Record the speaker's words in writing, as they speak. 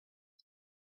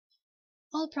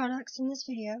All products in this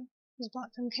video was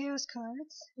bought from Chaos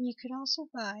Cards, and you could also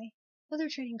buy other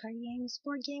trading card games,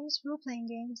 board games, role-playing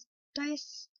games,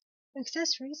 dice,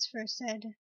 accessories for said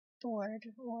board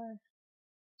or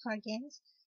card games,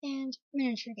 and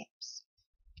miniature games.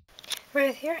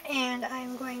 Right here, and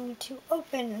I'm going to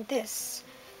open this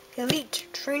Elite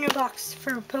Trainer Box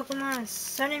for Pokemon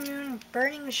Sun and Moon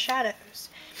Burning Shadows.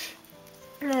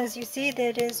 And as you see,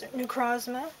 there is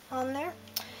Necrozma on there.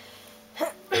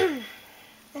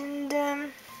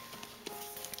 And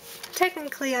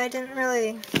technically I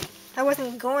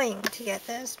wasn't going to get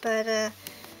this, but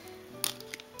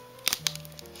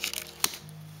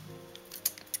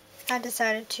I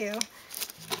decided to,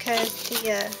 because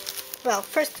well,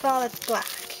 first of all, it's black.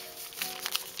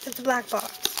 It's a black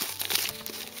box.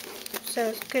 So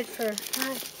it's good for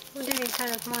doing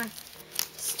kind of more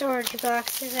storage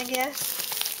boxes, I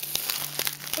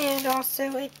guess. And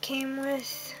also it came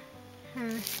with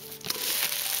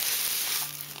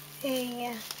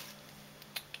a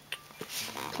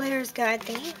player's guide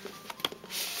thingy,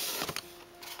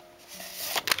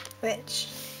 which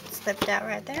slipped out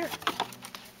right there,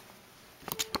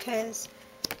 because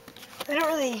I don't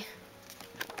really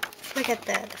look at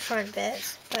the front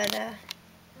bits, but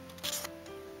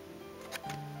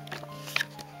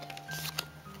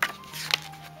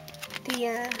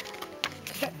the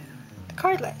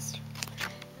card list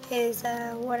is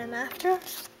what I'm after.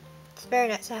 It's very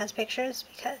nice. It has pictures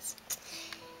because,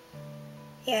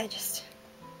 yeah, just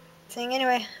saying.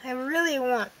 Anyway, I really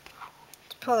want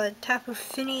to pull a Tapu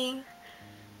Fini.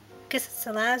 Guess it's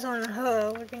a Lazo and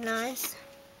OUmHUW would be nice.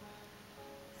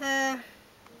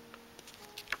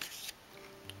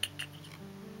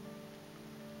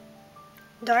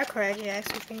 Dark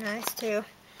RGX would be nice too.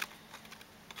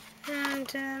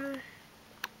 And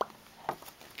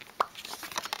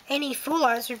any full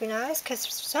arts would be nice, because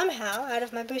somehow, out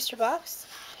of my booster box,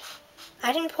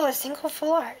 I didn't pull a single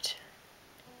full art.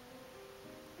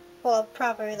 Well,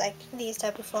 probably like these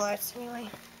type of full arts anyway.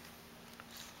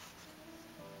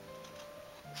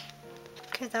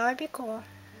 Because that would be cool.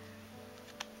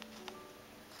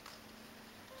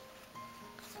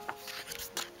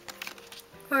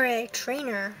 Or a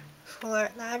trainer full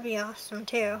art, that'd be awesome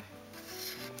too.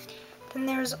 Then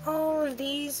there's all of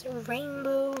these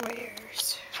rainbow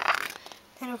rares.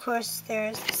 Then of course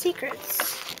there's the secrets.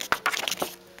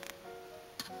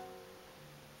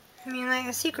 I mean, like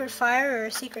a secret fire or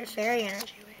a secret fairy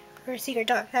energy, or a secret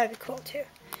dark, that'd be cool too.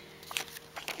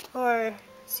 Or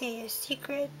see, a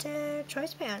secret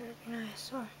choice band would be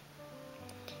nice. Or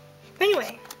but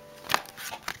anyway,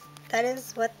 that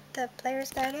is what the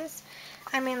player's guide is.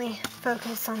 I mainly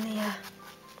focus on the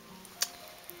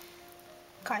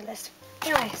card list.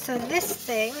 Anyway, so this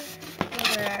thing,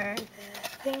 where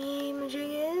the thingy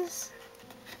majig is,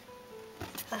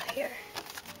 here.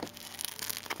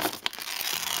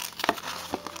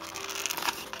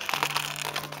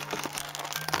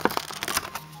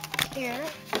 Here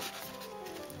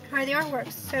are the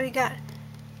artworks. So we got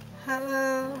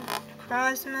OUmHUW,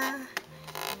 Necrozma,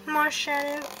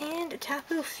 Marshadow, and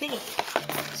Tapu Fini.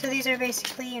 So these are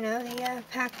basically, you know, the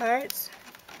pack arts.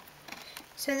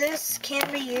 So this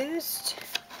can be used.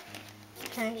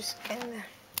 Can I just get the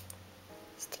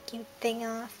sticky thing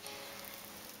off?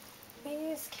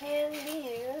 These can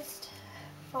be used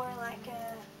for like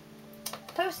a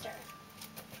poster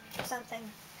or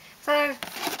something. So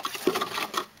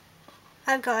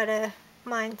I've got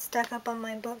mine stuck up on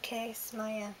my bookcase,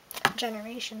 my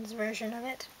Generations version of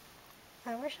it.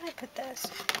 Where should I put this?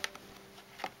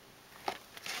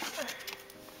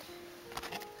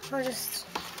 I'll just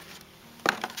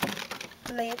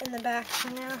lay it in the back for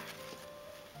now.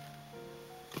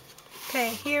 Okay,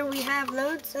 here we have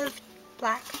loads of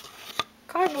black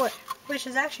cardboard, which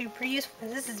is actually pretty useful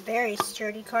because this is very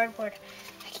sturdy cardboard.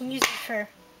 I can use it for,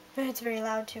 it's very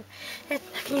loud too. I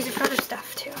can use it for other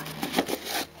stuff too.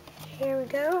 Here we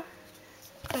go,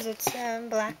 because it's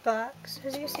black box,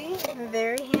 as you see,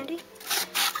 very handy.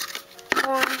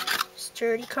 More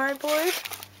sturdy cardboard.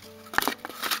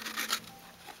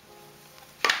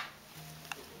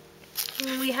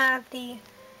 And we have the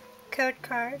code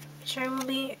card, which I will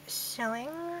be selling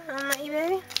on my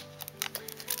eBay.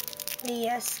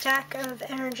 The stack of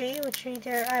energy, which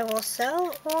either I will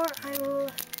sell or I will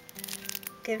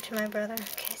give to my brother,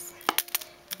 because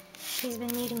he's been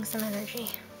needing some energy.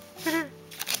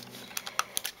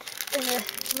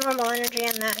 Normal energy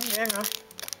and that in general.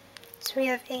 So we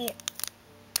have a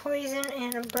poison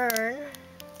and a burn,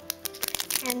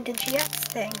 and the GX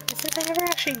thing. Since I never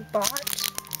actually bought,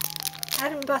 I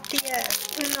haven't bought the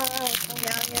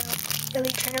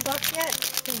Elite Trainer box yet.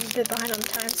 I'm a bit behind on the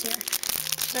times here.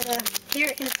 But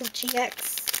here is the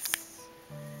GX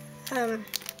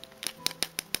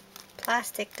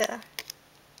plastic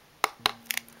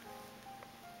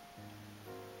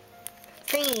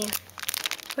thingy,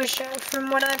 which from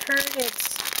what I've heard,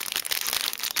 it's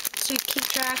to keep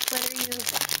track whether you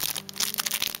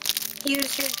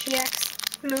use your GX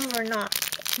move or not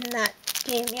in that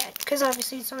game yet, because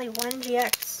obviously it's only one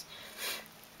GX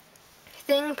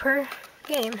thing per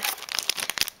game.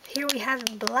 Here we have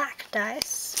black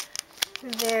dice,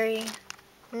 very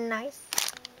nice.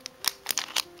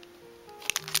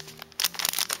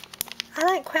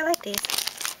 I quite like these.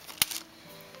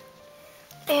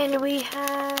 And we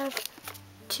have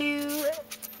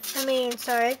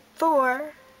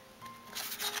 4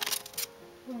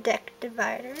 deck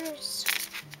dividers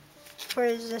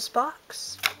for this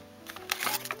box.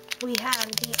 We have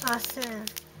the awesome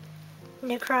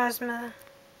Necrozma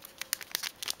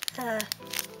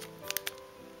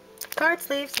card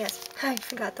sleeves. Yes, I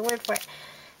forgot the word for it.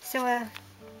 So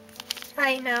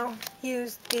I now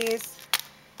use these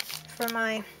for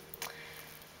my,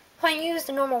 I use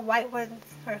the normal white ones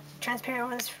or transparent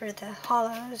ones for the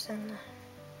hollows and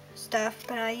stuff,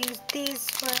 but I use these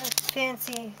for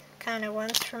fancy kind of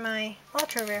ones for my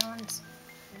ultra rare ones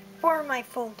or my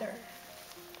folder.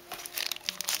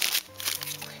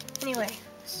 Anyway,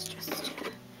 let's just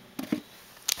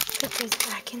put these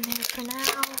back in there for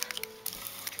now.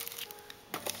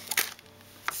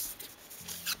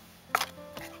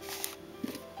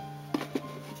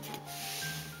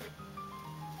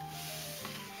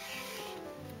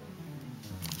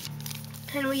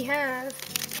 And we have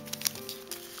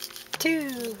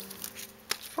 2,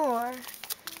 4,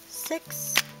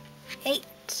 6, 8.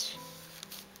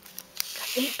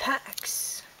 Got 8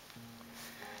 packs.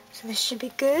 So this should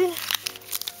be good.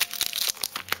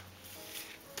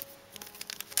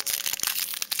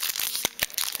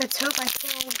 Let's hope I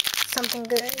pull something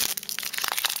good.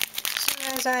 So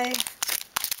as I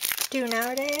do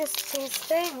nowadays, these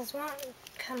things won't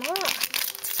come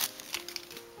off.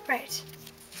 Right.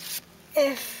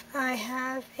 If I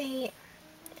have a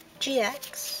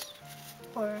GX,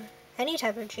 or any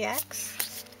type of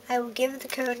GX, I will give the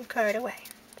code card away.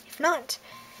 If not,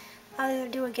 I'll either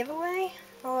do a giveaway,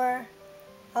 or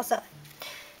I'll sell it.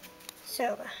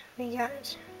 So, we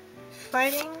got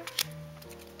Fighting,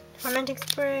 Tormenting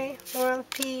Spray,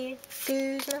 Whirlpeed,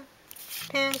 Guzma,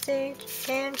 Pansage,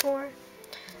 Panpour.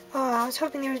 Oh, I was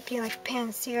hoping there would be like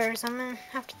Pansear or something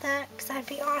after that, because that'd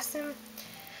be awesome.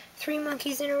 3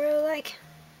 monkeys in a row, like.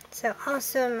 So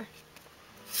awesome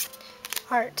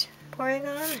art.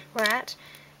 Porygon, Rat,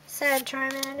 Sad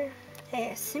Charmander,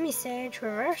 a Simisage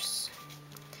reverse,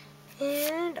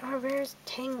 and our rare's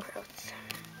Tangrowth.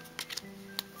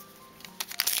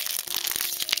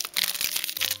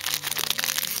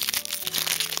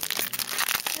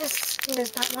 This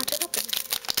does not want to open.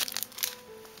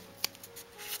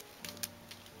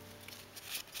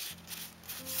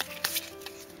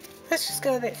 Let's just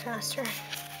go a bit faster.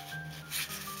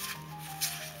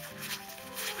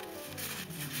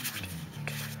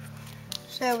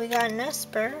 So we got an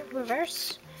Esper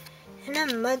reverse and a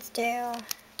Mudsdale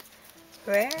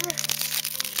rare.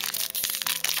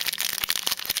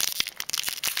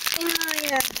 In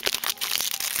my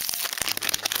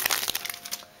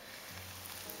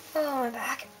my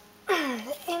back.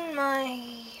 In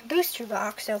my booster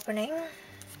box opening,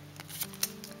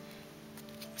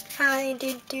 I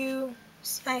did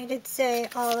say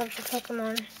all of the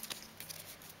Pokemon,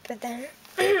 but then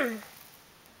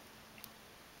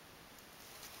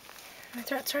my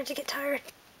throat's starting to get tired,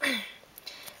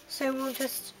 so we'll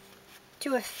just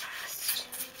do it fast.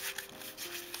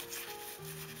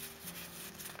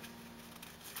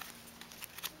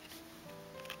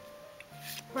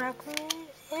 Rockman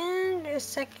and a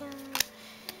second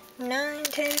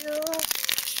Ninetale.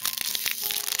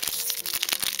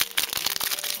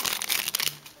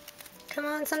 Come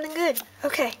on, something good.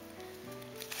 Okay,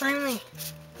 finally,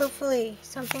 hopefully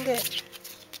something good.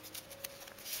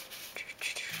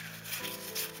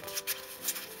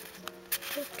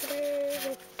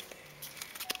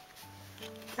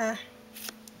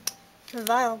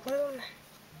 Vileplume.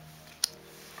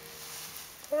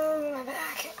 Oh, my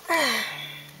back.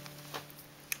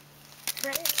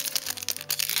 Right.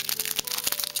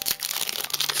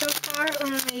 So far,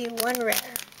 only one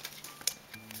rare,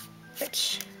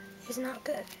 which is not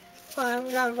good. Well,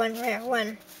 not one rare,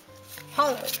 one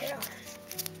hollow rare.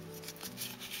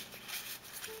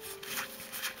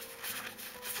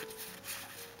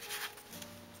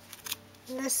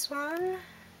 This one.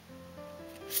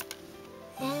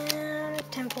 And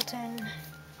Templeton.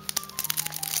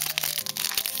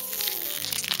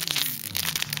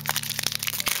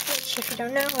 which, if you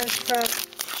don't know, is from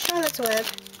Charlotte's Web.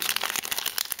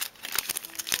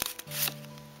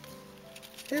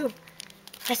 Ooh,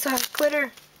 I saw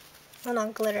glitter. Well,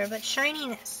 not glitter, but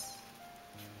shininess.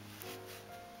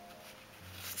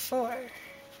 4.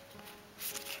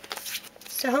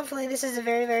 So hopefully this is a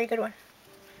very, very good one.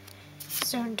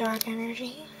 So Dark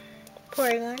Energy,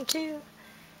 Porygon 2,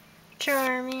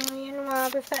 Charmeleon,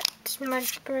 Wob Effect,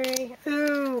 Mudspray.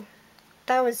 Ooh,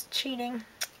 that was cheating.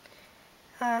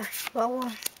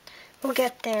 Well, we'll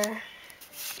get there.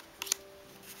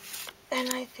 And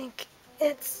I think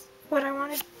it's what I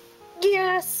wanted.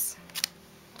 Yes!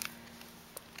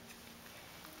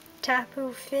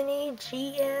 Tapu Fini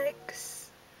GX.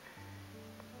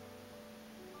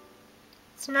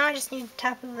 So now I just need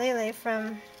Tapu Lele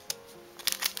from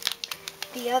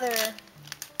the other,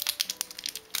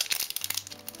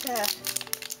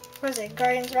 what is it,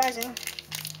 Guardians Rising.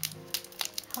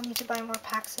 I'll need to buy more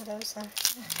packs of those then.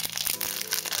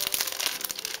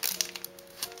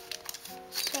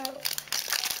 So,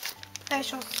 I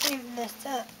shall save this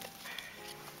up.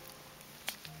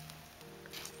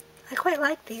 I quite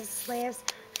like these layers.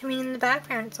 I mean, in the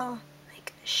background it's all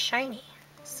like shiny,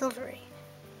 silvery.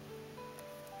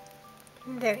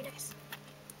 Very nice.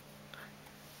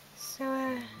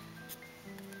 So,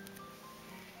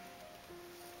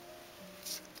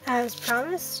 as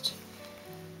promised,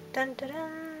 dun dun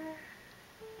dun.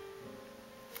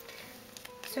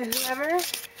 So whoever,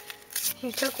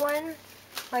 you took one,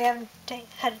 well, you haven't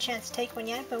had a chance to take one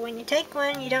yet, but when you take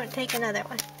one, you don't take another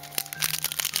one.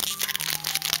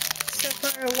 So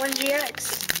for 1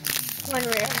 GX, 1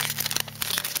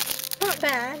 rare. Not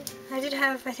bad. I did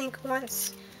have, I think,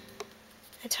 once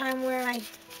a time where I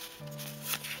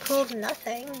pulled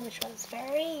nothing, which was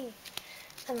very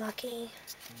unlucky.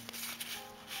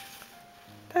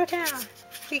 Potown,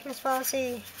 Weakness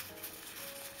Policy,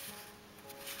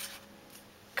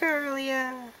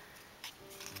 Curlia,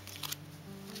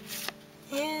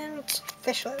 and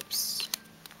Fish Lips.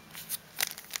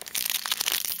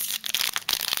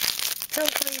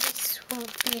 Hopefully this will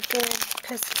be good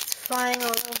because it's flying all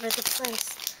over the place.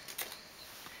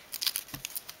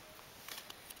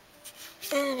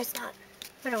 And it's not,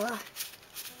 but oh well.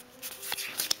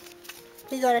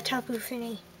 We got a Tapu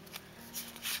Fini.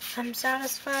 I'm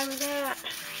satisfied with that.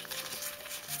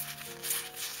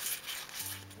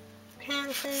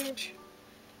 Pansage,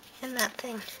 and that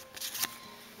thing.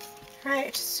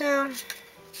 Right, so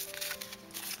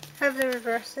I have the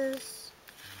reverses.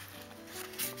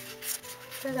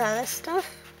 We got this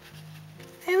stuff.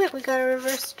 Hey look, we got a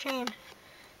reverse chain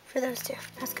for those two.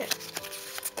 That's good.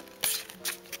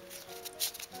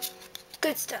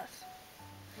 Good stuff.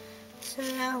 So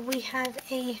now we have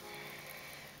a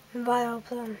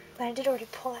Vileplume, but I did already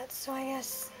pull it, so I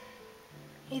guess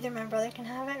either my brother can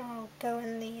have it or it'll go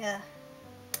in the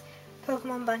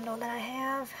Pokemon bundle that I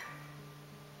have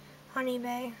on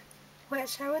eBay,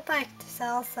 which I would like to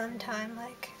sell sometime.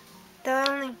 Like, they're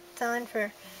only selling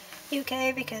for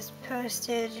UK because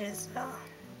postage is,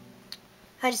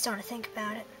 I just don't want to think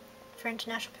about it for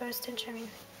international postage. I mean,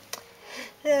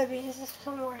 that would be just a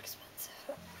little more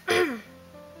expensive.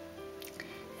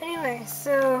 Anyway,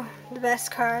 so the best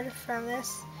card from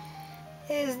this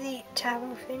is the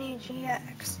Tapu Fini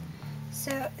GX.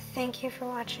 So thank you for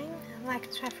watching, and like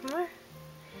and subscribe for more.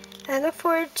 And I look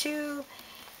forward to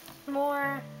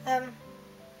more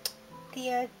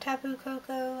the Tapu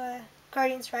Koko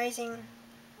Guardians Rising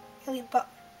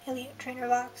Elite Trainer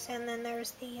box, and then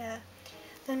there's the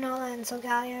Nola and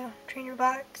Solgaleo Trainer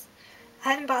box.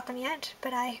 I haven't bought them yet,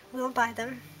 but I will buy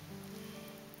them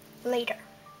later.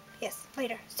 Yes,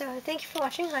 later. So thank you for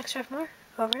watching. Like, subscribe for more.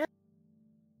 Over and out.